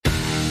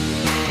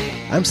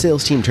I'm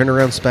sales team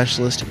turnaround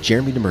specialist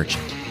Jeremy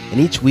DeMerchant, and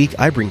each week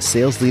I bring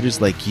sales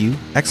leaders like you,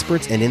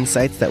 experts and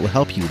insights that will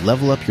help you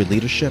level up your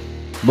leadership,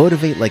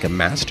 motivate like a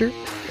master,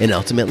 and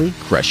ultimately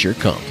crush your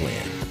comp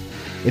plan.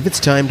 If it's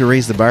time to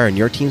raise the bar on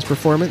your team's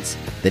performance,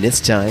 then it's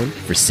time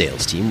for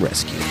Sales Team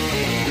Rescue.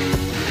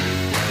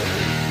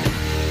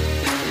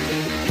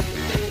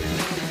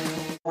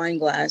 Wine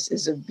glass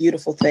is a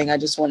beautiful thing, I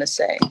just want to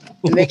say.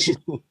 It makes you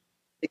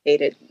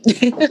sophisticated.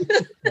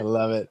 I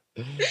love it.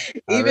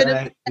 Even all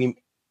right.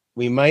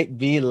 We might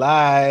be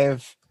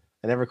live.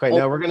 I never quite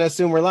know. We're going to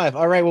assume we're live.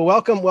 All right. Well,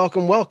 welcome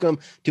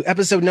to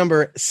episode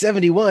number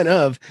 71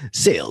 of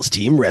Sales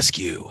Team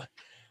Rescue.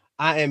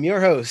 I am your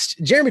host,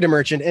 Jeremy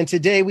DeMerchant, and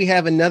today we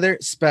have another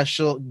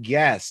special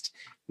guest.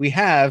 We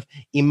have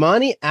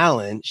Imani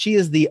Allen. She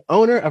is the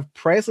owner of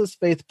Priceless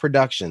Faith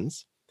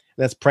Productions.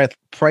 That's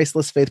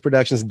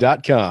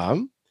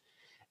pricelessfaithproductions.com.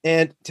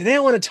 And today I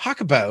want to talk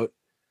about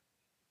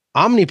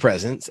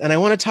omnipresence, and I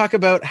want to talk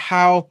about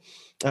how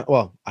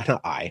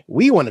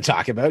we want to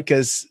talk about,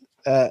 because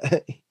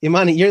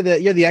Imani, you're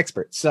the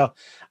expert. So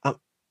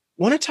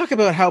want to talk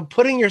about how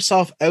putting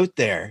yourself out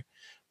there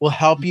will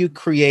help you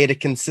create a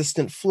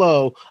consistent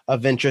flow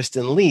of interest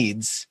and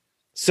leads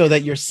so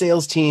that your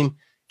sales team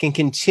can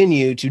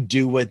continue to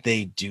do what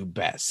they do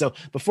best. So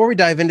before we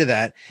dive into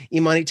that,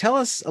 Imani, tell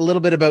us a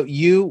little bit about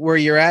you, where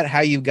you're at,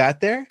 how you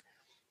got there.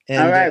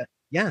 And all right.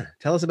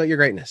 Tell us about your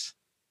greatness.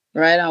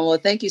 Right on. Well,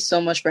 thank you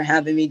so much for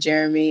having me,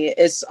 Jeremy.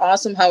 It's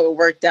awesome how it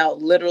worked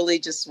out literally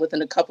just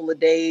within a couple of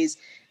days.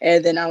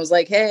 And then I was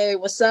like, hey,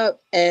 what's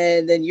up?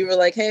 And then you were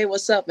like, hey,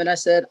 what's up? And I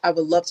said, I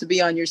would love to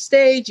be on your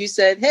stage. You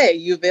said, hey,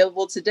 you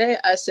available today?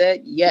 I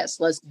said, yes,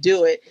 let's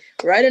do it.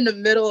 Right in the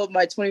middle of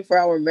my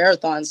 24-hour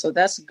marathon. So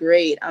that's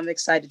great. I'm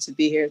excited to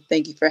be here.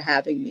 Thank you for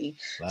having me.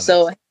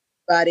 Hey,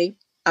 everybody.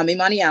 I'm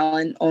Imani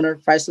Allen, owner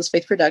of Priceless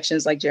Faith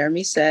Productions, like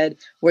Jeremy said,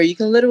 where you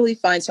can literally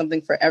find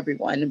something for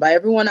everyone. And by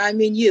everyone, I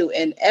mean you.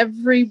 And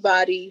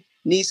everybody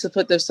needs to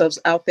put themselves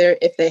out there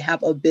if they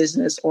have a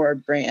business or a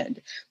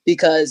brand.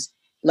 Because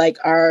like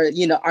our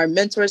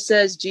mentor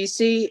says,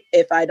 GC,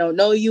 if I don't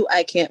know you,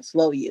 I can't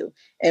flow you.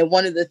 And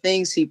one of the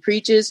things he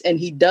preaches, and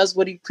he does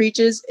what he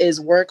preaches, is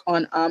work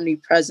on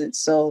omnipresence.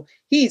 So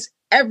he's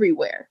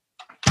everywhere.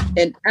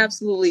 And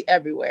absolutely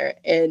everywhere.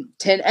 And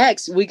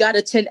 10X, we got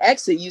a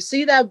 10X it. You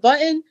see that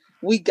button?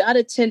 We got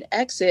a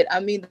 10X it. I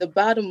mean, the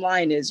bottom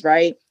line is,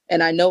 right?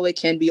 And I know it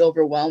can be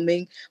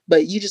overwhelming,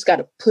 but you just got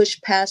to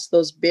push past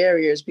those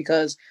barriers,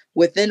 because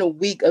within a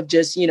week of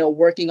just,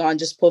 working on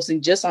just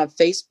posting just on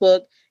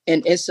Facebook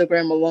and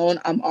Instagram alone,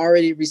 I'm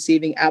already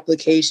receiving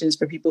applications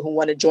for people who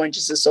want to join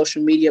just the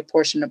social media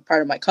portion of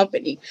part of my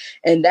company.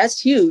 And that's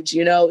huge,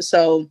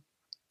 so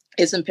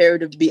it's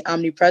imperative to be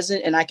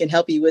omnipresent, and I can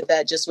help you with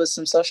that just with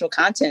some social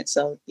content.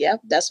 So yeah,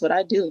 that's what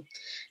I do.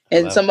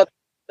 And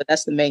but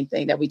that's the main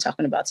thing that we're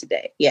talking about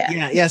today.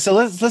 Yeah. So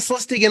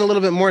let's dig in a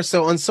little bit more.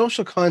 So on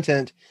social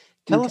content,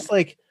 tell us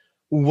like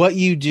what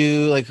you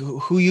do, like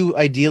who you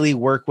ideally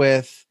work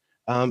with.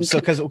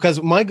 So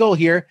because my goal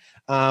here,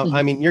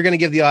 I mean, you're going to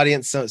give the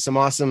audience some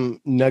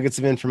awesome nuggets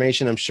of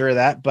information, I'm sure of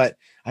that, but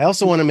I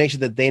also want to make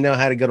sure that they know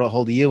how to get a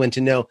hold of you and to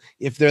know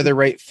if they're the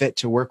right fit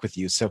to work with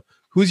you. So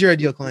who's your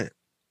ideal client?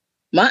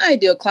 My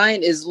ideal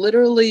client is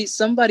literally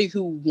somebody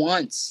who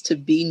wants to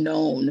be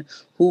known,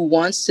 who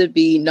wants to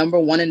be number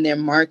one in their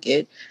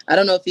market. I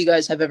don't know if you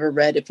guys have ever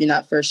read If You're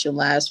Not First, You're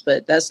Last,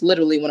 but that's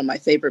literally one of my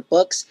favorite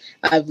books.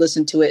 I've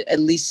listened to it at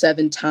least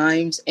 7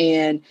 times,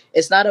 and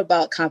it's not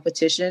about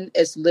competition.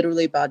 It's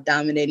literally about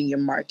dominating your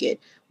market.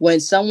 When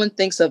someone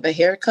thinks of a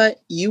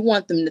haircut, you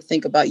want them to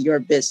think about your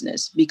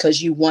business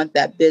because you want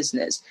that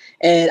business.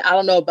 And I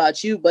don't know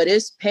about you, but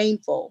it's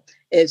painful.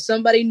 If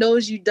somebody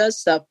knows you does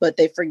stuff, but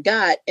they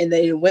forgot and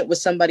they went with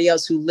somebody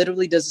else who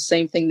literally does the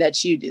same thing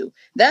that you do,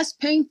 that's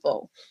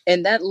painful.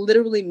 And that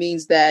literally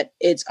means that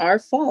it's our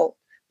fault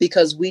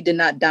because we did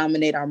not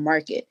dominate our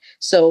market.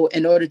 So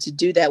in order to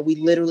do that, we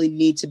literally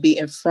need to be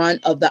in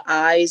front of the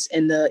eyes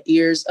and the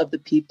ears of the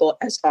people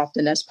as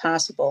often as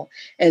possible.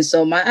 And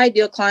so my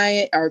ideal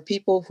client are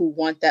people who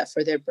want that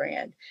for their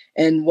brand.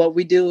 And what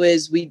we do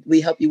is we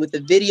help you with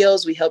the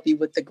videos, we help you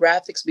with the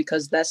graphics,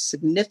 because that's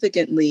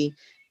significantly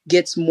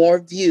gets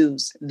more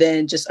views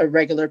than just a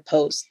regular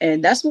post.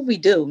 And that's what we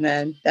do,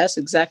 man. That's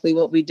exactly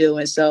what we do.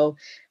 And so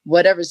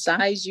whatever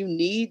size you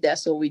need,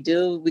 that's what we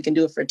do. We can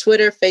do it for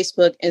Twitter,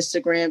 Facebook,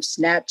 Instagram,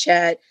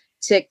 Snapchat,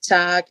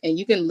 TikTok, and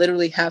you can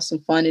literally have some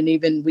fun, and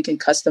even we can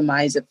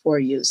customize it for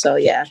you. So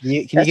yeah. Can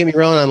you get me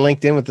rolling on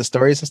LinkedIn with the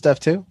stories and stuff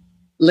too?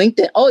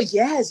 LinkedIn. Oh,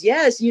 yes.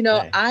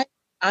 I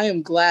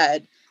am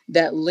glad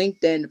that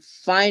LinkedIn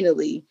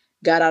finally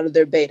got out of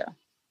their beta.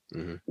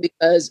 Mm-hmm.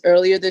 Because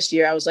earlier this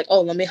year, I was like, oh,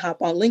 let me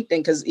hop on LinkedIn,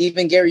 because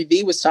even Gary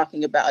Vee was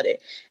talking about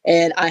it.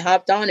 And I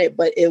hopped on it,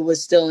 but it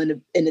was still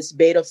in its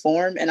beta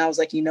form. And I was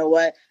like, you know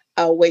what?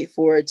 I'll wait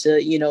for it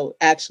to,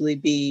 actually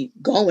be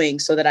going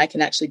so that I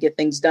can actually get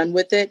things done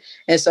with it.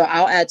 And so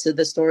I'll add to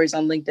the stories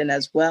on LinkedIn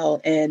as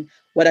well. And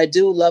What I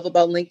do love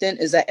about LinkedIn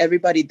is that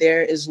everybody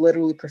there is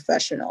literally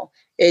professional.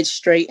 It's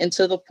straight and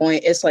to the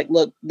point. It's like,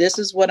 look, this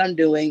is what I'm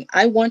doing.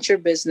 I want your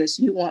business.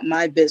 You want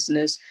my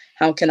business.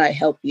 How can I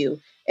help you?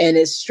 And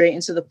it's straight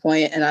and to the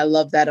point. And I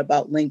love that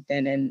about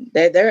LinkedIn. And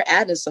they're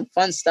adding some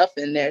fun stuff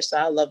in there. So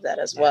I love that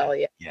as well.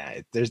 Yeah.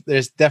 Yeah.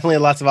 There's definitely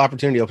lots of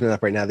opportunity opening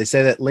up right now. They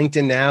say that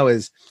LinkedIn now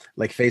is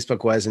like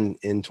Facebook was in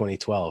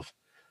 2012.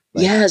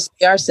 Like, yes,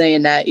 they are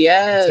saying that.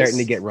 Yes. Starting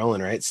to get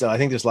rolling, right? So I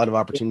think there's a lot of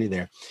opportunity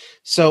there.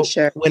 So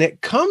sure. When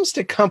it comes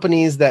to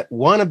companies that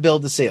want to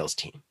build a sales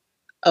team.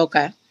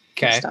 Okay.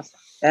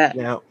 Yeah.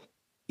 Now,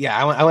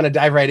 I want to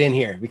dive right in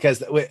here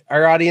because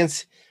our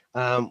audience,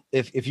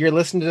 if you're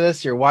listening to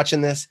this, you're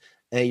watching this,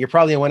 you're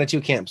probably in one of two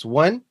camps.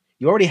 One,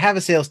 you already have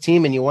a sales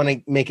team and you want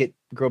to make it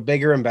grow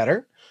bigger and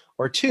better.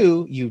 Or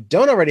two, you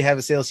don't already have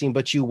a sales team,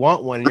 but you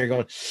want one and you're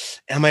going,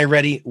 am I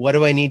ready? What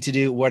do I need to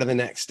do? What are the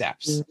next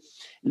steps?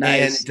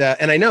 Nice.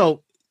 And I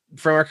know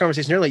from our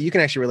conversation earlier, you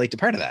can actually relate to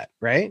part of that,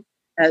 right?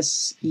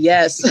 Yes.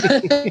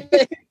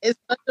 It's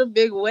such a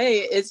big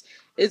way.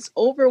 It's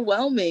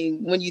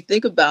overwhelming when you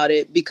think about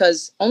it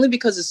because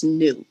it's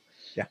new.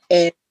 Yeah.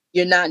 And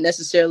you're not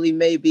necessarily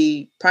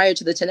maybe prior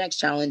to the 10X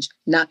challenge,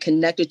 not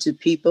connected to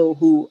people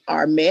who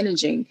are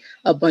managing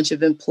a bunch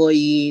of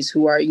employees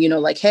who are,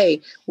 like,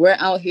 hey, we're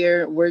out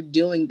here, we're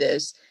doing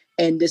this.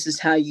 And this is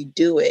how you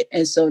do it.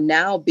 And so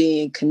now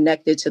being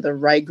connected to the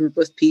right group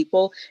of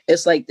people,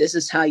 it's like, this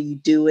is how you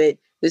do it.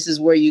 This is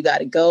where you got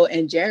to go.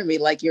 And Jeremy,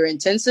 like your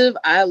intensive,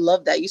 I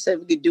love that. You said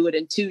we could do it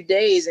in 2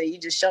 days and you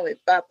just show me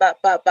bop,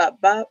 bop, bop,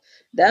 bop, bop.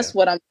 That's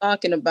what I'm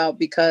talking about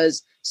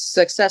because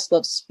success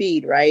loves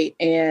speed, right?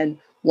 And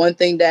one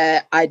thing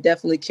that I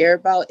definitely care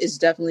about is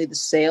definitely the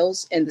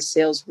sales and the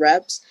sales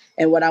reps.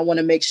 And what I want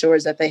to make sure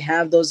is that they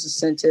have those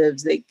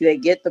incentives, they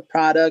get the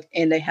product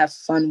and they have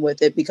fun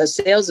with it because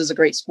sales is a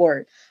great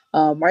sport.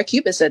 Mark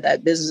Cuban said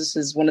that business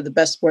is one of the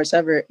best sports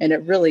ever. And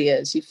it really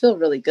is. You feel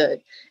really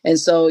good. And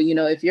so,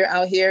 if you're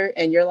out here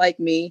and you're like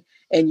me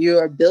and you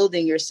are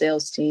building your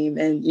sales team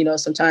and,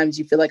 sometimes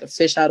you feel like a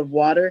fish out of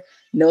water,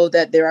 know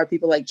that there are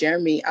people like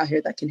Jeremy out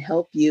here that can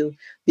help you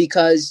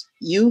because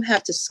you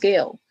have to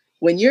scale.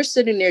 When you're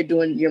sitting there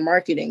doing your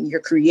marketing, you're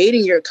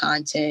creating your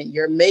content,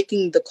 you're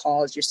making the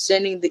calls, you're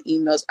sending the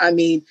emails. I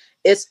mean,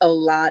 it's a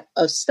lot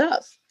of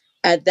stuff.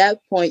 At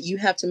that point, you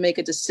have to make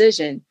a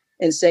decision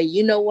and say,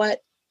 you know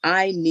what?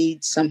 I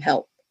need some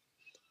help.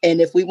 And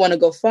if we want to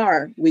go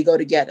far, we go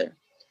together.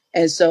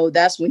 And so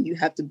that's when you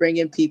have to bring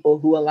in people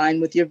who align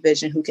with your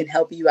vision, who can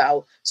help you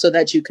out so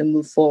that you can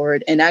move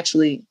forward and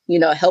actually,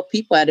 help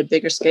people at a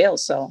bigger scale.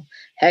 So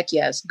heck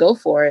yes, go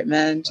for it,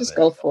 man. Just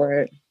go for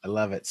it. I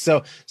love it.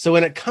 So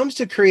when it comes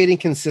to creating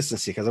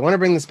consistency, because I want to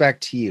bring this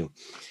back to you.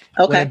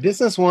 Okay. When a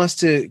business wants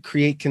to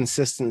create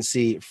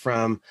consistency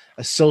from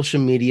a social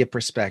media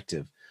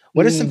perspective,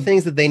 what are some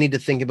things that they need to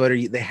think about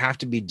or they have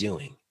to be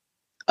doing?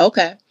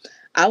 Okay.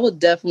 I will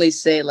definitely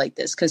say like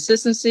this.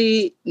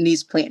 Consistency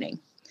needs planning.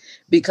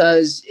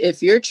 Because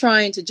if you're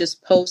trying to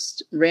just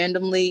post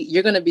randomly,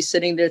 you're going to be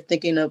sitting there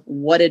thinking of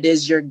what it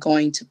is you're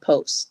going to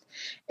post.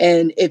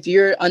 And if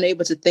you're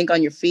unable to think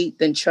on your feet,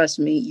 then trust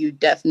me, you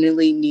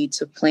definitely need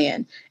to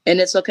plan.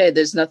 And it's okay.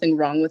 There's nothing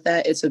wrong with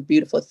that. It's a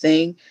beautiful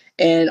thing.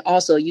 And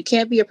also, you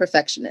can't be a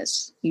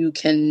perfectionist. You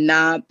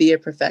cannot be a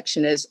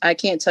perfectionist. I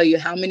can't tell you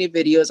how many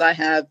videos I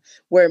have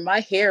where my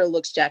hair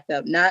looks jacked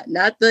up. Not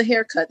the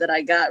haircut that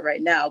I got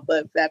right now,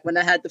 but back when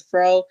I had the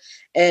fro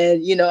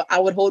and, I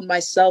would hold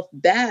myself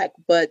back.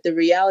 But the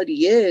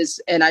reality is,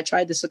 and I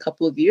tried this a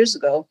couple of years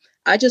ago,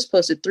 I just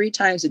posted 3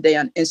 times a day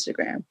on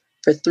Instagram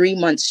for 3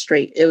 months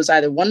straight. It was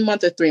either 1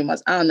 month or 3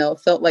 months. I don't know.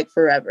 It felt like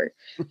forever.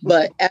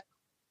 But as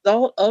a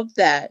result of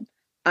that,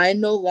 I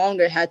no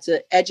longer had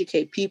to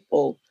educate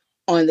people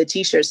on the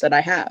t-shirts that I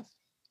have.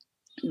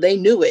 They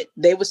knew it.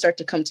 They would start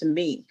to come to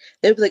me.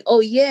 They'd be like, oh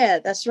yeah,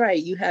 that's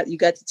right. You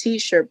got the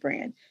t-shirt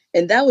brand.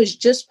 And that was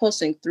just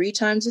posting 3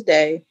 times a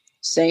day,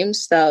 same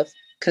stuff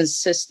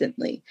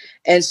consistently.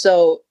 And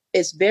so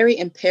it's very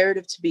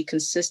imperative to be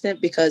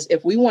consistent because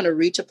if we want to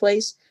reach a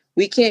place,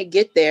 we can't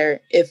get there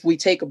if we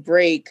take a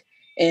break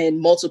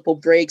and multiple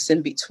breaks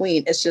in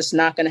between. It's just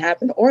not going to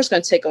happen, or it's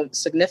going to take a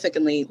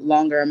significantly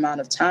longer amount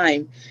of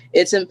time.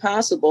 It's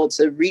impossible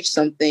to reach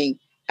something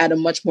at a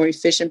much more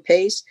efficient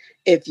pace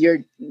if you're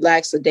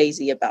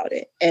lackadaisy about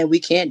it. And we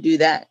can't do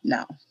that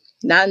now.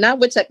 Not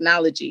with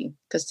technology,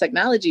 because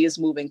technology is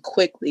moving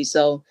quickly.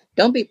 So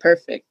don't be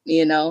perfect,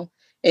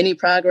 Any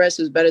progress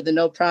is better than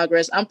no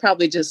progress. I'm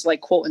probably just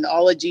like quoting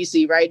all of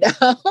GC right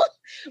now.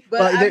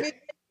 But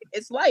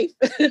it's life.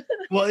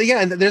 Well,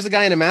 yeah, and there's a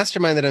guy in a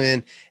mastermind that I'm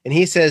in, and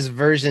he says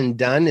version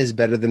done is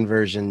better than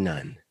version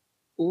none.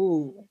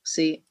 Ooh,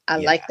 see, I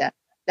like that.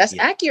 That's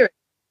accurate.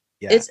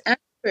 Yeah. It's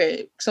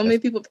accurate. So many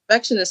people,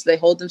 perfectionists, they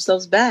hold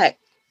themselves back.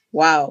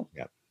 Wow.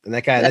 Yeah. And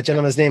that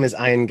gentleman's name is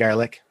Ian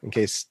Garlic, in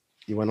case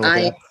you want to look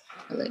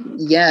it up.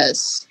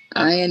 Yes,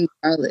 Ian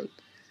Garlic.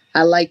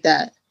 I like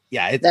that.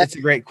 Yeah, it's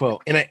a great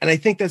quote. And I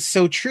think that's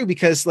so true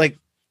because, like,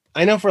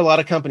 I know for a lot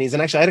of companies,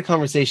 and actually I had a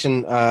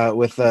conversation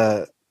with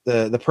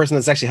the person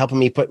that's actually helping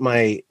me put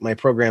my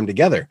program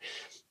together.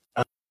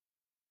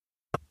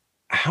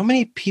 how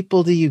many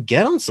people do you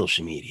get on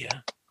social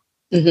media?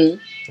 Mm-hmm.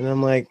 And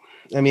I'm like,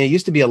 I mean, it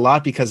used to be a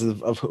lot because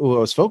of who I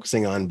was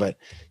focusing on, but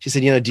she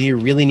said, do you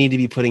really need to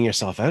be putting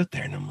yourself out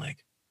there? And I'm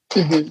like,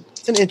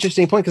 it's an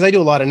interesting point, because I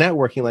do a lot of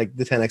networking, like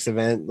the 10X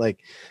event,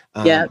 like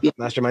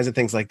masterminds and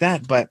things like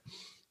that. But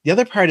the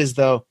other part is,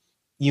 though,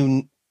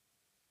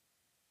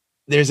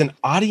 there's an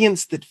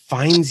audience that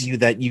finds you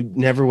that you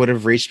never would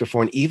have reached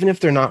before. And even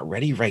if they're not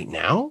ready right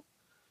now,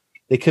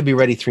 they could be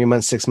ready 3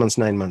 months, 6 months,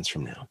 9 months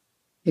from now.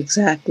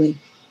 Exactly.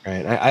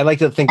 Right. I like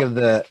to think of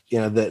the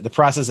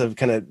process of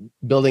kind of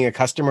building a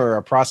customer or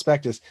a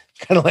prospect is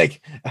kind of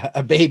like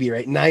a baby,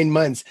 right? 9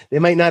 months, they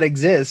might not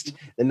exist.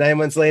 Then 9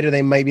 months later,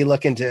 they might be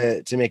looking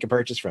to make a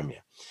purchase from you.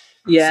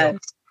 Yes.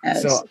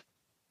 So,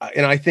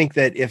 I think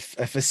that if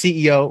a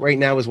CEO right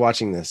now is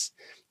watching this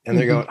and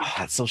they're going,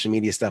 that social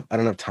media stuff, I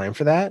don't have time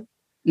for that.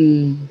 I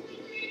mean,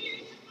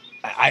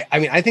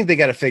 I think they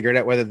got to figure it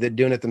out, whether they're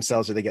doing it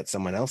themselves or they get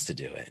someone else to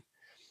do it.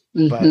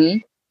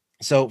 But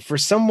so for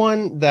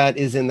someone that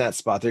is in that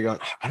spot, they're going,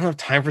 I don't have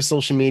time for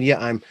social media.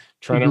 I'm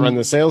trying to run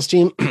the sales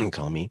team.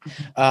 Call me.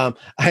 I'm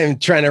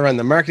trying to run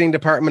the marketing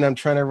department. I'm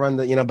trying to run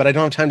but I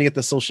don't have time to get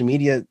the social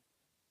media,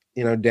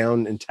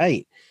 down and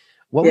tight.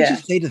 What would you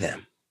say to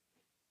them?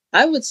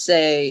 I would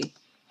say,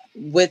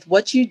 with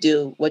what you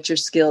do, what you're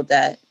skilled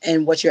at,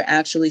 and what you're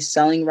actually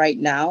selling right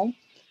now,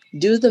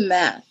 do the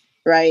math,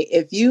 right?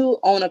 If you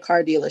own a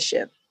car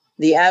dealership,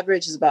 the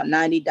average is about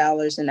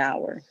 $90 an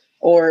hour,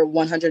 or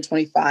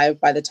 $125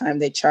 by the time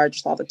they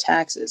charge all the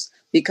taxes,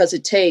 because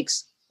it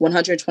takes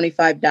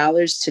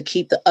 $125 to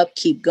keep the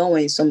upkeep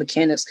going so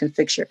mechanics can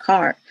fix your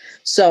car.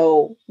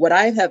 So what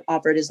I have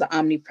offered is the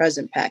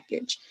Omnipresent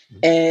package.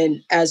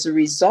 And as a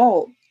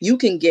result, you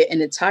can get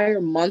an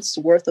entire month's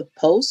worth of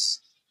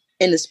posts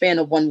in the span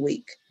of 1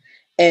 week.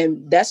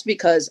 And that's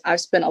because I've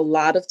spent a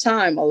lot of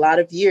time, a lot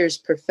of years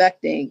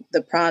perfecting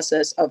the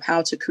process of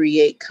how to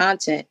create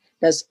content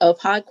that's of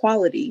high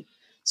quality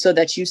so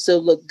that you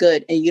still look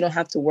good and you don't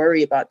have to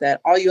worry about that.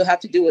 All you'll have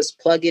to do is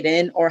plug it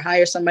in or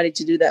hire somebody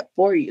to do that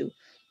for you.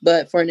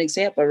 But for an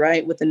example,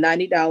 right, with the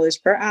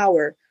 $90 per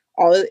hour,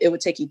 it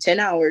would take you 10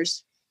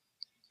 hours,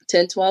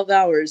 10, 12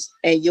 hours,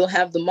 and you'll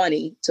have the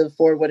money to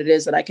afford what it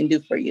is that I can do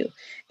for you.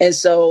 And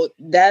so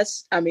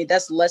that's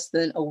less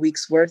than a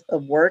week's worth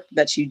of work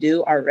that you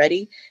do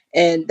already.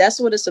 And that's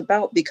what it's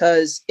about,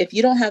 because if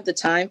you don't have the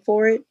time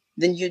for it,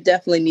 then you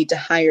definitely need to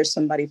hire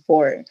somebody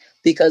for it.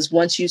 Because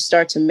once you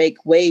start to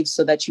make waves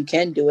so that you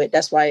can do it,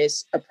 that's why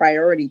it's a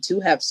priority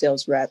to have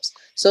sales reps,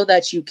 so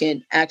that you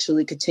can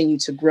actually continue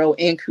to grow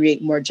and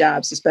create more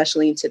jobs,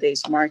 especially in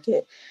today's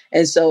market.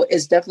 And so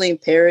it's definitely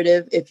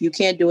imperative. If you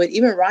can't do it,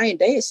 even Ryan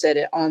Day said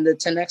it on the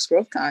 10X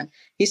Growth Con.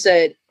 He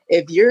said,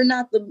 if you're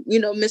not the,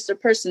 Mr.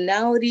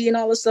 Personality and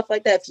all this stuff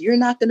like that, if you're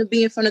not going to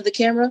be in front of the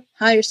camera,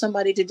 hire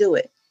somebody to do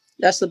it.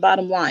 That's the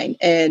bottom line.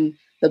 And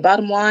the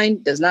bottom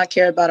line does not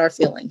care about our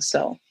feelings.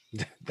 So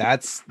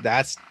that's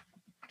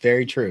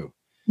very true.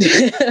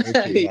 Very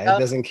true. Yeah, it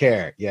doesn't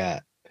care.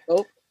 Yeah.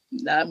 Nope,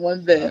 not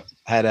one bit.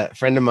 I had a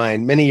friend of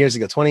mine many years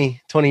ago, 20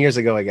 years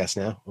ago, I guess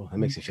now. Oh, that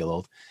makes me feel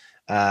old.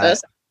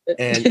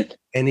 And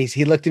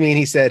he looked at me and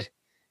he said,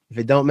 if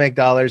it don't make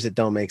dollars, it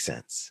don't make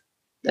sense.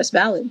 That's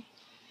valid.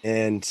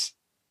 And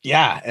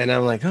and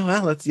I'm like, oh,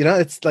 well,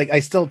 it's like,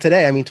 I still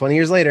today, 20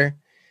 years later,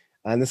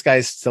 and this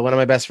guy's still one of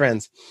my best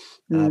friends.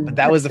 But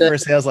that was the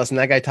first sales lesson.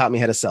 That guy taught me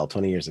how to sell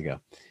 20 years ago.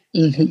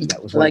 That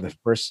was one of the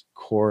first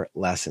core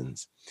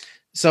lessons.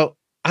 So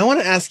I want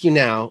to ask you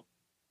now,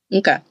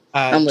 okay,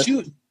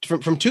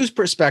 from two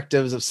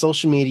perspectives of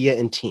social media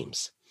and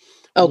teams.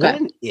 Okay.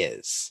 One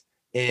is,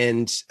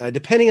 and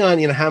depending on,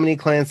 how many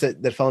clients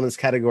that fall in this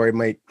category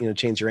might,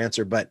 change your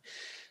answer. But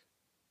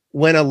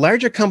when a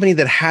larger company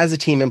that has a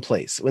team in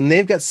place, when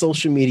they've got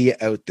social media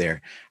out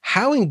there,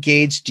 how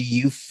engaged do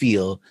you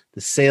feel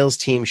the sales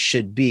team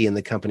should be in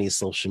the company's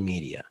social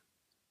media?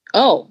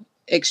 Oh,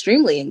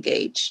 extremely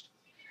engaged.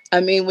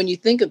 When you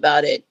think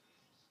about it,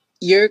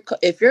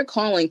 if you're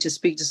calling to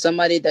speak to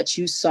somebody that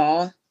you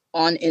saw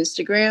on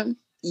Instagram,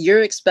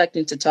 you're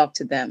expecting to talk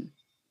to them,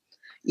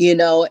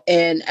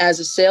 and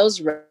as a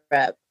sales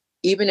rep,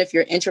 even if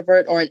you're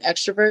introvert or an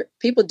extrovert,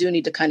 people do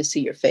need to kind of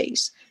see your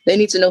face. They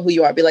need to know who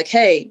you are. Be like,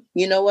 hey,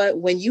 you know what?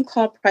 When you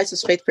call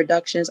Priceless Faith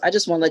Productions, I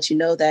just want to let you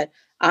know that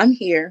I'm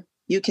here.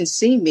 You can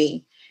see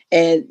me.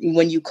 And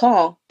when you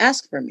call,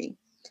 ask for me.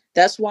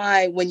 That's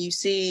why when you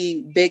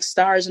see big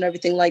stars and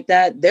everything like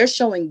that, they're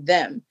showing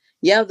them.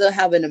 Yeah, they'll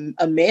have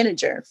a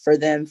manager for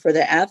them, for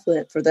their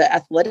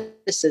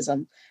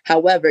athleticism.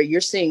 However,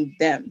 you're seeing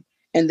them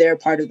and they're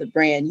part of the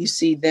brand. You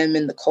see them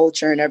in the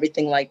culture and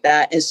everything like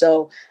that. And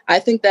so I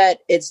think that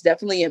it's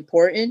definitely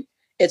important.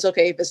 It's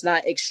okay if it's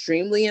not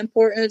extremely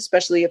important,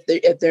 especially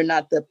if they're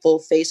not the full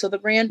face of the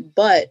brand.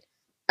 But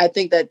I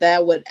think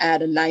that would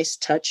add a nice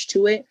touch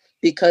to it,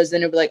 because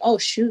then it'll be like, oh,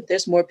 shoot,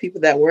 there's more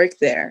people that work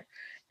there.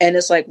 And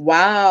it's like,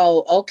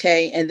 wow,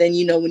 okay. And then,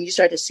 when you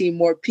start to see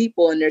more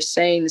people and they're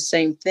saying the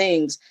same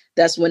things,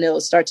 that's when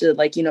it'll start to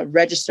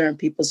register in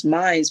people's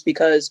minds.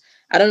 Because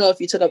I don't know if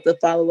you took up the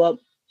follow-up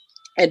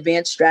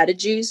advanced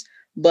strategies,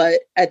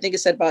 but I think it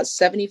said about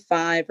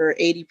 75 or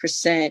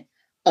 80%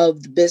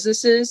 of the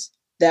businesses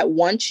that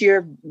want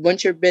your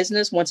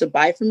business, want to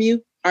buy from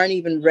you, aren't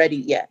even ready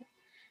yet.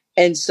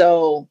 And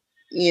so,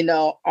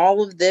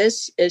 all of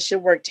this, it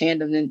should work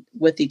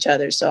with each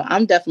other. So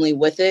I'm definitely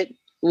with it.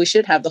 We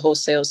should have the whole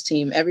sales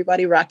team,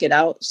 everybody rock it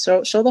out.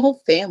 So show the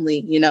whole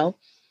family.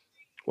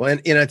 Well,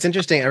 and it's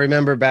interesting. I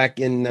remember back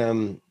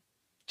in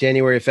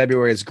January,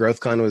 February, as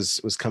GrowthCon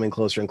was coming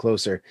closer and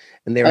closer,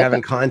 and they were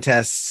having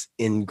contests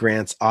in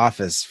Grant's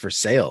office for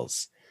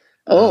sales.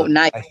 Oh,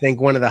 nice. I think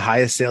one of the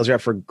highest sales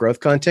rep for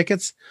GrowthCon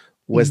tickets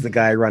was the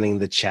guy running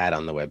the chat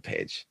on the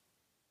webpage.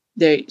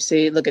 There,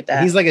 see, look at that.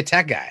 And he's like a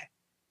tech guy,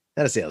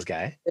 not a sales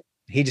guy.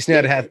 He just knew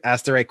how to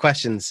ask the right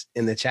questions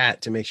in the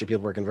chat to make sure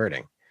people were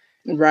converting.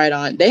 Right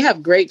on. They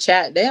have great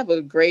chat. They have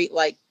a great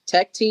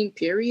tech team,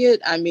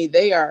 period. I mean,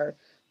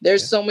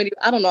 there's so many,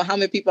 I don't know how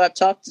many people I've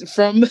talked to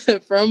from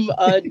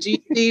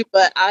GT,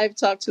 but I've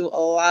talked to a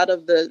lot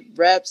of the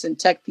reps and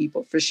tech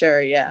people for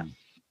sure. Yeah.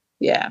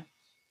 Yeah.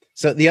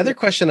 So the other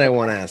question I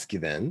want to ask you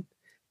then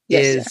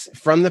is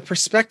from the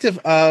perspective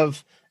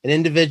of an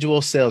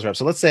individual sales rep.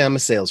 So let's say I'm a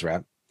sales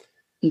rep.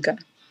 Okay.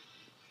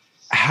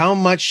 How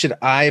much should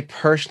I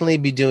personally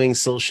be doing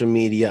social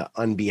media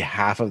on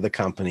behalf of the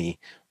company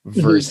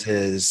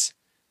versus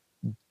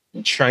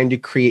trying to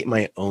create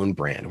my own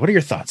brand? What are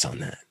your thoughts on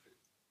that?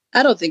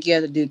 I don't think you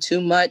have to do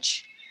too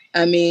much.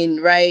 I mean,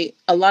 right.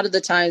 A lot of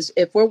the times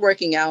if we're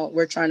working out,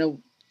 we're trying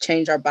to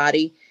change our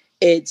body.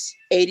 It's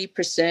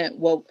 80%.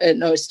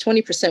 It's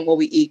 20% what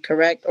we eat,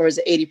 correct? Or is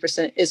it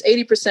 80%? It's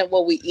 80%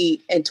 what we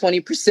eat and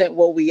 20%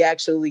 what we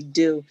actually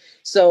do.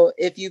 So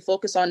if you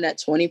focus on that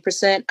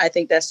 20%, I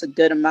think that's a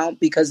good amount,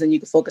 because then you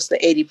can focus the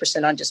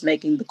 80% on just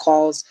making the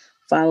calls,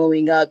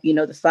 following up,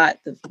 between the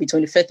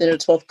 5th and the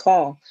 12th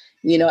call,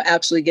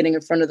 actually getting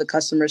in front of the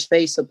customer's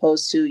face,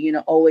 opposed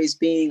to, always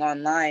being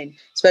online,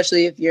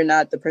 especially if you're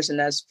not the person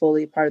that's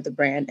fully part of the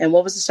brand. And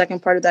what was the second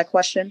part of that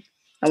question?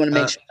 I want to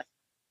make sure.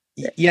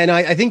 Yeah, no,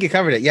 I think you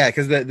covered it. Yeah,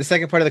 because the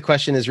second part of the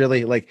question is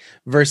really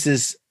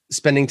versus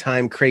spending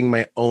time creating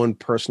my own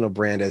personal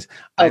brand as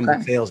I'm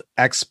the sales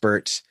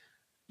expert.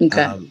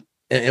 Okay.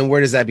 And where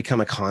does that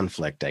become a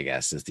conflict, I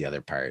guess, is the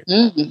other part.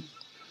 Mm-hmm.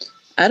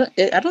 I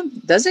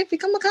don't, does it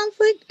become a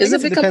conflict?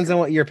 It depends on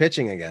what you're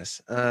pitching, I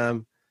guess. I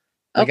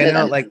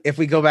know, if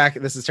we go back,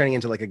 this is turning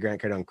into a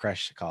Grant Cardone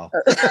crush call.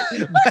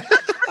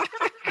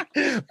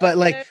 But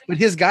with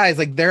his guys,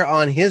 they're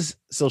on his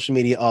social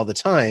media all the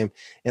time,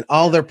 and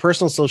all their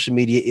personal social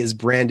media is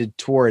branded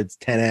towards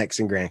 10X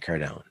and Grant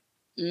Cardone.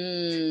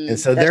 And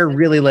so they're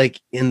really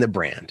in the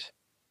brand,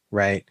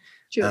 right?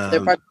 True.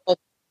 They're part of,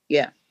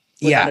 yeah.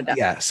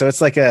 Yeah. So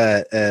it's like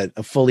a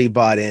fully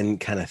bought in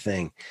kind of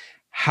thing.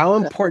 How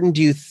important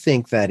do you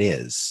think that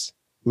is?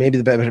 Maybe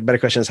the better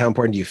question is, how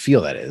important do you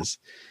feel that is?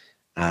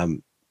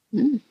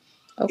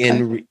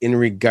 In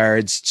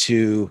regards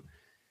to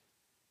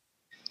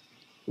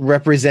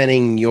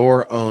representing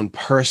your own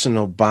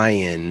personal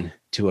buy-in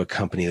to a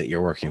company that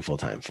you're working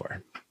full-time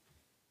for?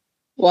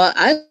 Well,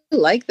 I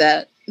like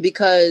that,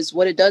 because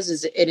what it does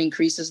is it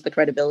increases the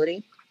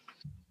credibility.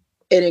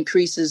 It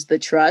increases the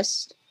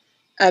trust.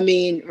 I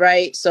mean,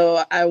 right.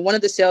 So one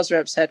of the sales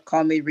reps had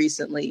called me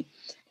recently,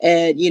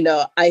 and,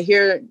 I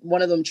hear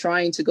one of them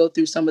trying to go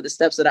through some of the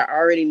steps that I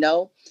already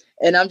know.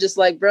 And I'm just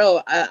like,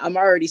 bro, I'm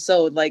already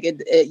sold.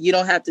 You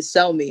don't have to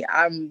sell me.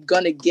 I'm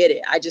going to get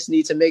it. I just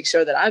need to make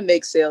sure that I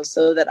make sales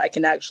so that I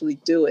can actually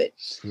do it.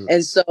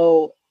 And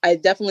so I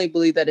definitely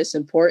believe that it's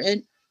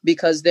important,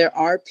 because there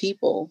are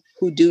people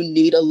who do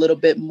need a little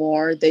bit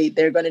more.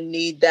 They're going to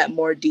need that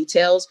more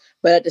details.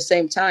 But at the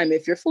same time,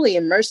 if you're fully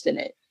immersed in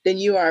it, then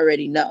you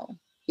already know.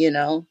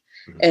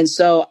 And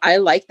so I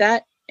like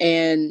that.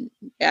 And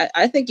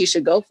I think you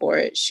should go for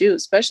it. Shoot,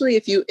 especially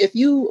if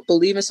you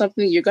believe in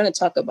something, you're going to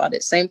talk about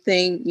it. Same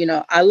thing.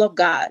 I love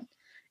God.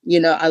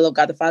 I love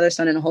God, the Father,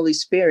 Son, and the Holy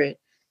Spirit.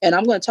 And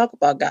I'm going to talk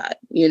about God.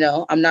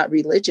 I'm not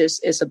religious.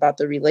 It's about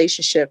the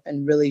relationship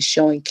and really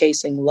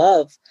showcasing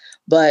love.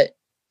 But,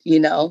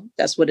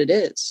 that's what it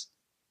is.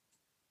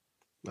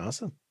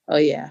 Awesome. Oh,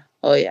 yeah.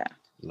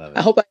 Love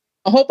it.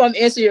 I hope I'm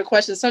answering your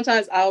question.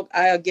 Sometimes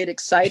I'll get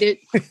excited,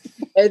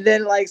 and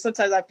then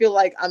sometimes I feel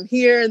like I'm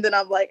here, and then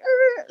I'm like,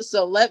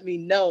 so let me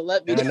know.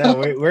 No,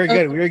 we're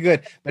good. We're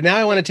good. But now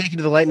I want to take you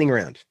to the lightning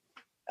round.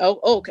 Oh,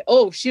 okay.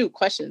 Oh, shoot.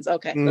 Questions.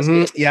 Okay. Let's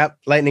get it. Yep.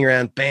 Lightning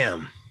round.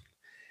 Bam.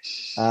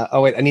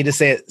 Wait, I need to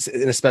say it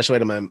in a special way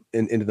to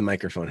into the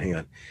microphone. Hang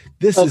on.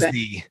 This is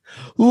the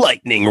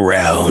lightning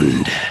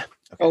round.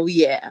 Okay. Oh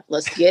yeah.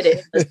 Let's get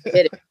it.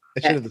 I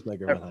should have this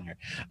microphone on here.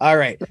 All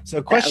right.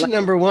 So question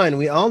number one,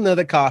 we all know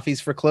that coffee's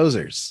for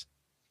closers.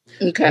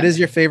 Okay. What is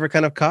your favorite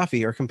kind of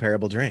coffee or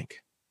comparable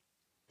drink?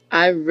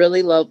 I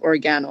really love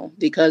Organo,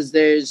 because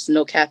there's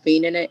no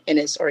caffeine in it and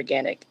it's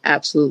organic.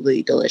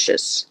 Absolutely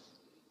delicious.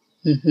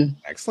 Mm-hmm.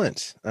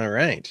 Excellent. All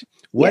right.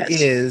 What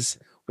is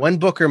one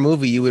book or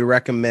movie you would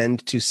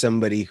recommend to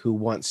somebody who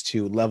wants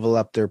to level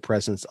up their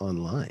presence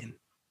online?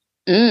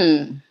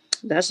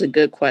 That's a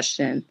good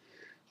question.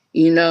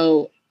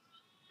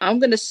 I'm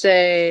going to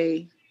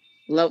say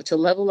to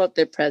level up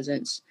their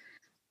presence.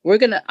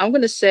 I'm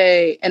gonna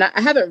say, and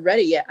I haven't read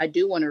it yet. I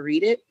do want to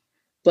read it,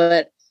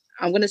 but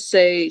I'm gonna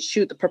say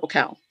Shoot the Purple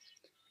Cow.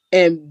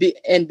 And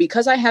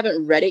because I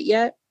haven't read it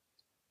yet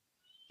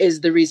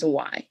is the reason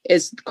why.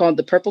 It's called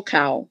The Purple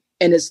Cow,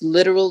 and it's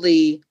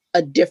literally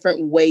a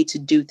different way to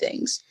do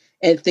things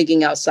and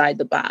thinking outside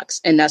the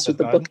box. And that's Seth what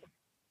the Godin? book.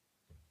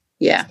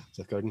 Yeah.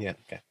 Seth Godin. Yeah.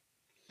 Okay.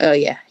 Oh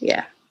yeah.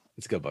 Yeah.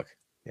 It's a good book.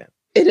 Yeah.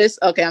 It is.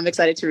 Okay. I'm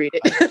excited to read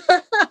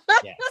it.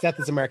 Yeah. Seth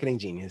is a marketing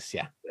genius.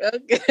 Yeah.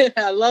 Okay.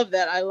 I love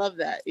that. I love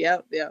that.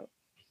 Yep. Yep.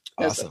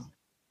 Awesome.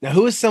 Now,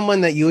 who is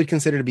someone that you would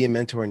consider to be a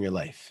mentor in your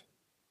life?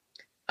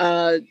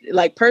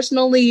 Like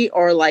personally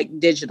or like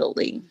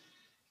digitally?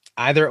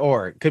 Either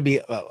or. It could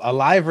be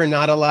alive or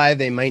not alive.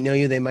 They might know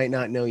you. They might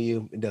not know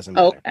you. It doesn't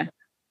matter. Okay.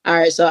 All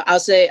right. So I'll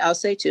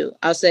say two.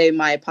 I'll say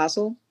my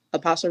Apostle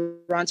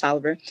Ron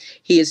Tolliver.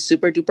 He is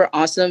super duper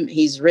awesome.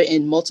 He's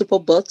written multiple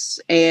books,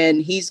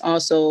 and he's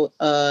also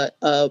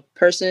a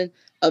person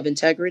of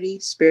integrity,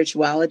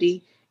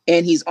 spirituality,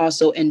 and he's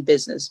also in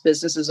business.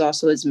 Business is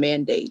also his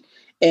mandate.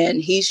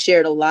 And he's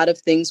shared a lot of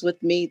things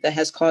with me that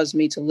has caused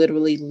me to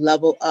literally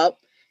level up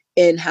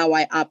in how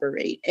I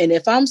operate. And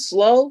if I'm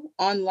slow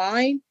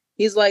online,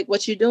 he's like,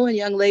 "What you doing,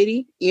 young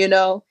lady?"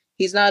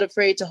 He's not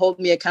afraid to hold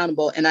me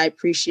accountable. And I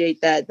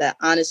appreciate that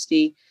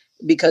honesty,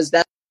 because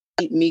that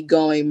keeps me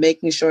going,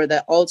 making sure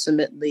that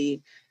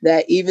ultimately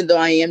that even though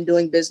I am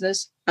doing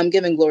business, I'm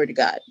giving glory to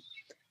God.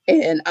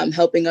 And I'm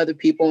helping other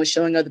people and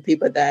showing other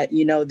people that,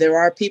 there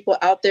are people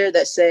out there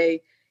that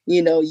say,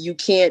 you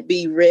can't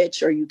be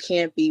rich or you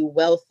can't be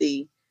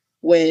wealthy,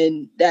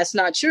 when that's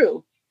not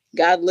true.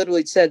 God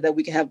literally said that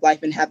we can have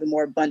life and have it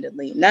more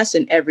abundantly. And that's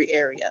in every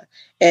area.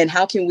 And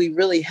how can we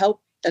really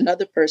help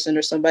another person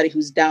or somebody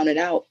who's down and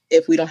out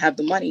if we don't have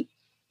the money?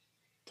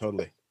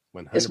 Totally.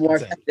 100%. It's more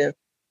effective.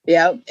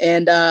 Yeah.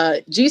 And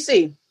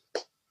GC,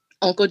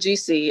 Uncle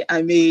GC,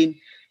 I mean,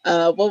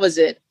 what was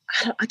it?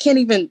 I can't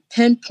even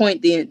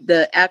pinpoint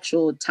the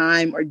actual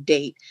time or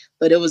date,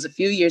 but it was a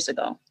few years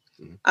ago.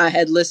 Mm-hmm. I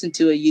had listened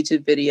to a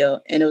YouTube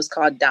video, and it was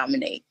called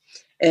Dominate.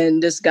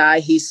 And this guy,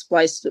 he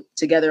spliced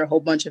together a whole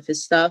bunch of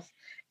his stuff.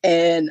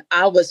 And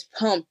I was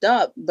pumped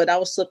up, but I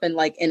was slipping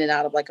like in and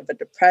out of like a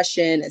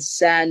depression and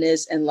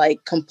sadness and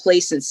like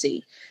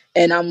complacency.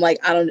 And I'm like,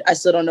 I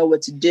still don't know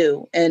what to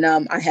do. And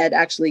I had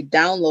actually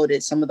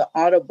downloaded some of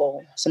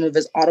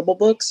his Audible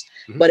books,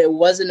 mm-hmm. but it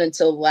wasn't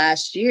until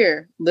last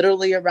year,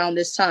 literally around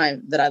this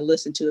time, that I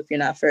listened to If You're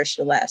Not First,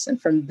 You're Last.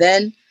 And from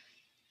then,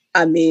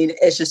 I mean,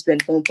 it's just been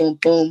boom, boom,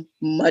 boom,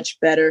 much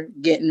better,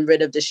 getting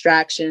rid of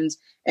distractions.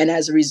 And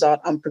as a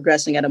result, I'm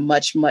progressing at a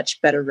much,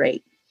 much better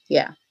rate.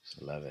 Yeah.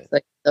 Love it.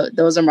 Like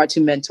those are my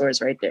two mentors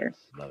right there.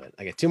 Love it.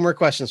 I got two more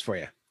questions for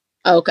you.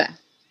 Okay.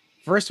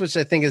 First, which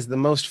I think is the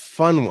most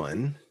fun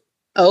one.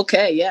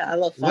 Okay. Yeah. I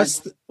love fun.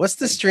 What's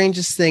the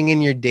strangest thing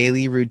in your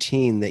daily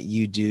routine that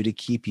you do to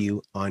keep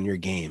you on your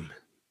game?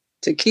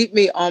 To keep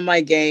me on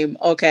my game.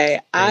 Okay.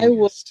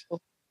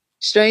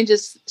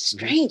 Strangest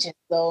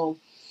though.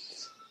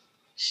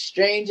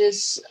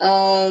 Strangest.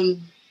 I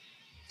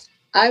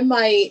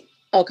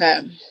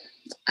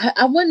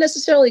wouldn't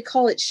necessarily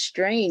call it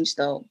strange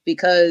though,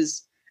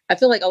 because I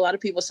feel like a lot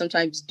of people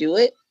sometimes do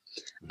it.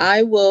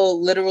 I will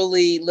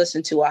literally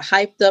listen to a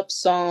hyped up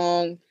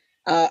song.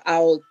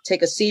 I'll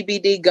take a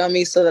CBD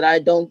gummy so that my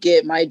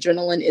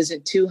adrenaline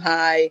isn't too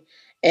high.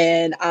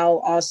 And I'll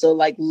also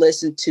like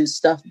listen to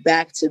stuff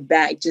back to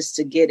back just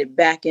to get it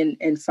back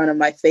in front of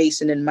my face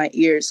and in my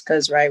ears.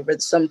 Cause right, we're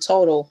the sum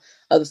total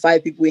of the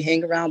 5 people we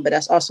hang around, but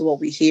that's also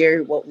what we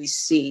hear, what we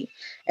see.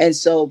 And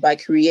so by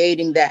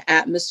creating that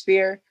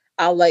atmosphere,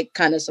 I'll like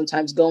kind of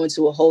sometimes go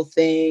into a whole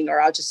thing, or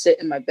I'll just sit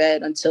in my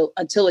bed until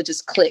it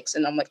just clicks.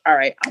 And I'm like, all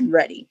right, I'm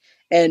ready.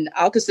 And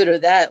I'll consider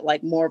that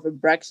like more of a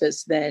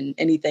breakfast than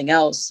anything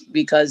else,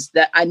 because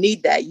that I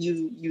need that.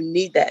 You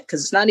need that,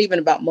 because it's not even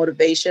about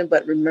motivation,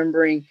 but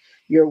remembering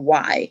your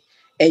why,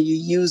 and you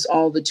use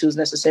all the tools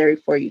necessary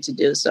for you to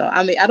do so.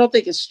 I mean, I don't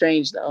think it's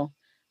strange though.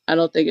 I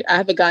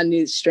haven't gotten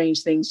any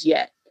strange things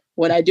yet.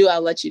 When I do,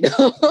 I'll let you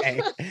know. Okay.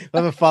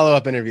 We'll have a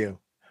follow-up interview.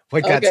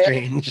 What got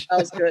strange?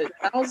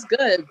 That was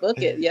good. Book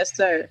it. Yes,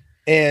 sir.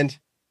 And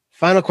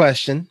final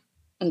question.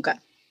 Okay.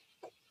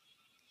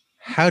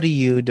 How do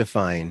you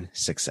define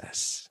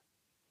success?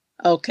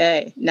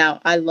 Okay.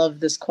 Now, I love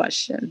this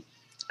question.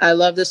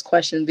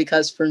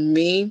 Because for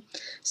me,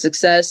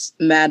 success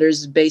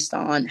matters based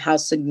on how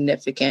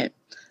significant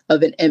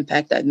of an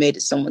impact I've made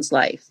in someone's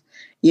life.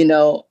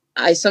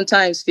 I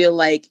sometimes feel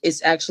like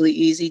it's actually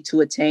easy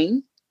to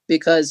attain,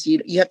 because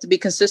you have to be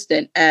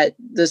consistent at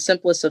the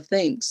simplest of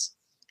things,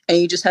 and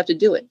you just have to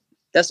do it.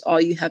 That's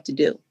all you have to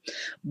do.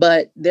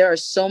 But there are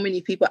so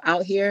many people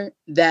out here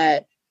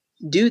that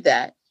do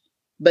that,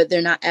 but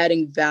they're not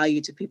adding value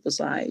to people's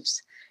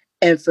lives.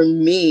 And for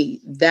me,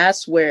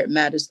 that's where it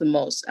matters the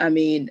most. I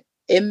mean,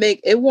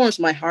 it warms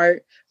my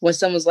heart when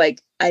someone's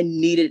like, I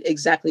needed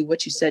exactly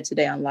what you said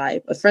today on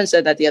live. A friend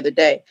said that the other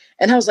day.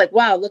 And I was like,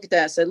 wow, look at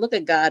that. I said, look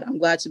at God. I'm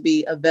glad to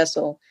be a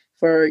vessel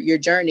for your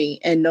journey,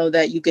 and know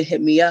that you can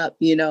hit me up.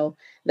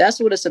 That's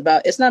what it's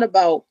about. It's not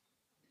about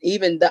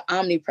even the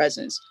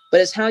omnipresence,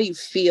 but it's how you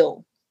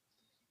feel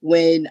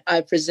when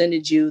I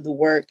presented you the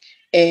work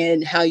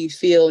and how you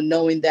feel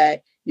knowing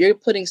that you're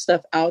putting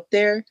stuff out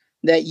there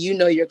that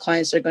your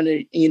clients are going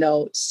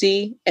to,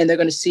 see, and they're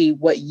going to see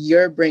what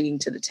you're bringing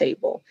to the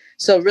table.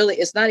 So really,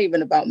 it's not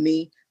even about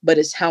me, but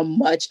it's how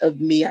much of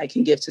me I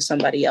can give to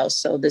somebody else.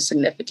 So the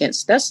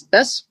significance,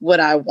 that's what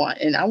I want.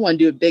 And I want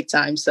to do it big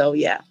time. So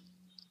yeah.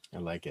 I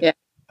like it. Yeah.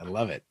 I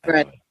love it.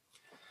 Right.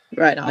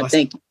 Right on. Awesome.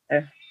 Thank you,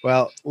 sir.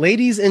 Well,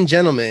 ladies and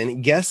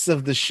gentlemen, guests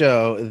of the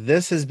show,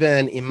 this has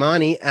been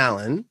Imani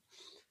Allen,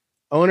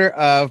 owner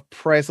of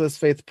Priceless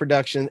Faith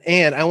Production.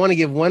 And I want to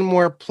give one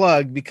more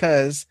plug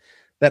because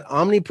that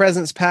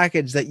omnipresence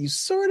package that you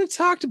sort of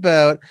talked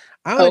about,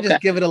 I want to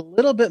just give it a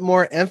little bit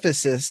more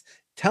emphasis.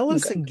 Tell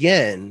us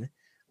again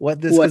what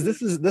because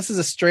this is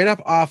a straight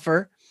up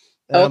offer.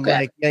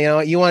 Like,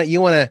 you want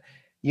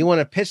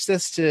to pitch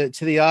this to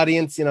the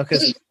audience,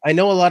 because I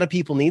know a lot of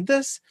people need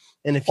this.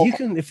 And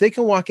if they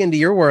can walk into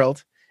your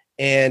world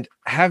and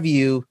have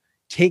you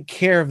take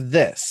care of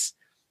this,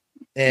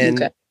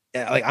 and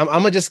like I'm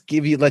gonna just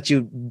let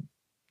you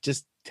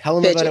just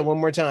tell them about it one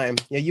more time.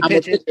 Yeah, you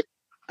pitch it.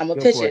 I'm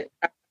gonna pitch it.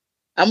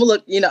 I'm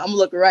gonna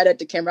look right at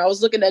the camera. I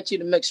was looking at you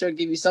to make sure,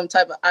 give you some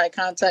type of eye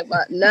contact,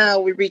 but now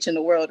we're reaching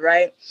the world,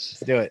 right? Let's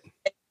do it.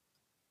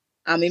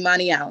 I'm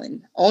Imani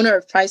Allen, owner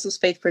of Priceless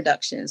Faith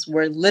Productions,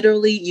 where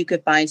literally you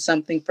could find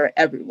something for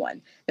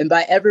everyone. And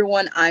by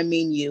everyone, I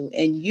mean you.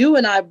 And you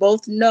and I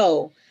both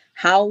know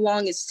how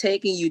long it's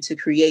taking you to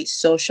create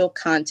social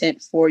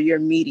content for your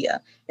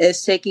media.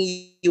 It's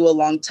taking you a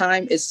long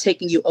time. It's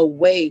taking you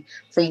away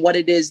from what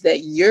it is that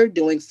you're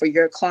doing for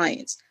your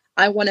clients.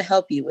 I want to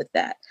help you with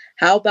that.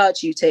 How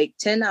about you take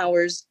 10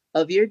 hours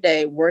of your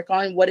day, work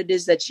on what it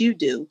is that you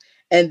do,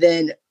 and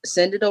then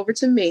send it over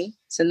to me,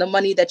 send the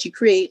money that you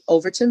create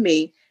over to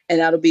me, and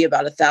that'll be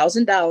about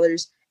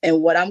 $1,000.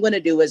 And what I'm going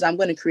to do is I'm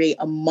going to create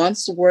a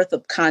month's worth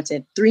of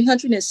content,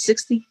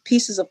 360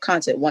 pieces of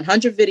content,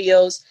 100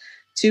 videos,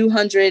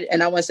 200,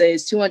 and I want to say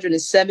it's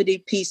 270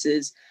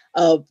 pieces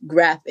of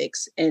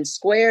graphics and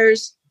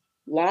squares,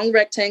 long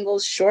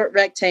rectangles, short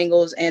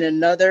rectangles, and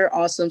another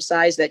awesome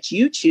size that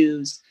you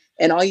choose.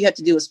 And all you have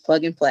to do is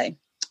plug and play.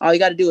 All you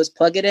got to do is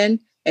plug it in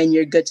and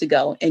you're good to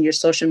go. And your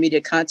social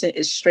media content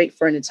is straight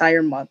for an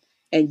entire month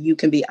and you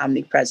can be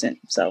omnipresent.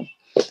 So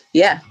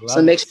yeah,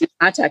 so make sure you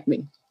contact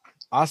me.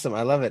 Awesome.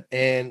 I love it.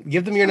 And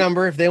give them your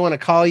number if they want to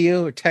call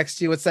you or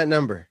text you. What's that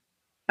number?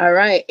 All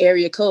right.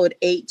 Area code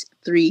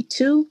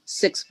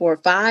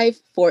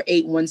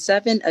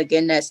 832-645-4817.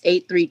 Again, that's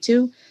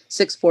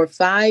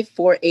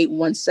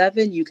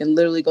 832-645-4817. You can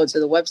literally go to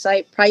the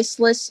website,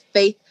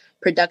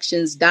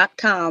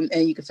 pricelessfaithproductions.com,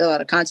 and you can fill out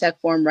a contact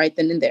form right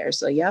then and there.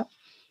 So yeah,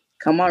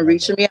 come on,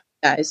 reach me out,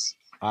 guys.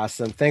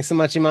 Awesome. Thanks so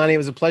much, Imani. It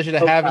was a pleasure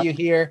to have you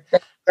here.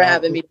 Thanks for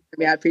having me.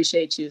 I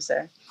appreciate you,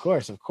 sir.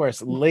 Of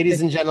course.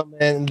 Ladies and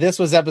gentlemen, this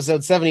was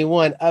episode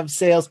 71 of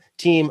Sales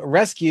Team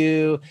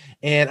Rescue.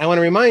 And I want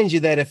to remind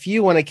you that if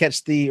you want to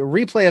catch the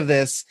replay of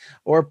this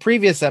or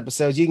previous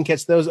episodes, you can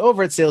catch those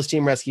over at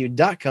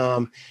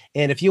salesteamrescue.com.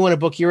 And if you want to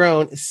book your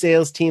own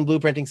sales team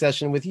blueprinting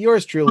session with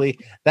yours truly,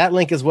 that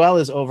link as well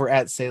is over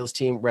at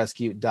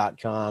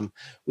salesteamrescue.com.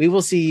 We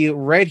will see you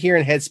right here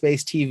in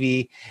Headspace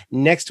TV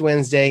next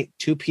Wednesday,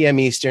 2 p.m.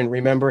 Eastern.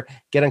 Remember,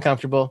 get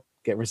uncomfortable,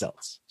 get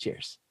results.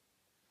 Cheers.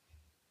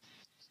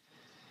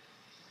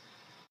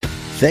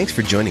 Thanks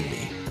for joining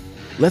me.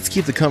 Let's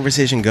keep the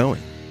conversation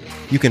going.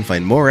 You can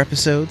find more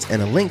episodes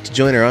and a link to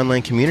join our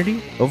online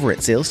community over at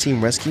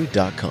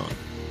salesteamrescue.com.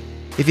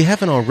 If you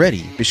haven't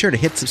already, be sure to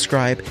hit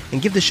subscribe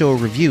and give the show a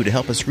review to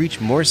help us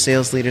reach more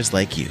sales leaders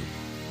like you.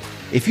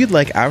 If you'd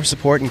like our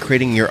support in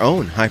creating your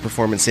own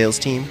high-performance sales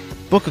team,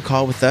 book a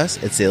call with us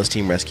at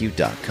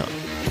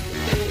salesteamrescue.com.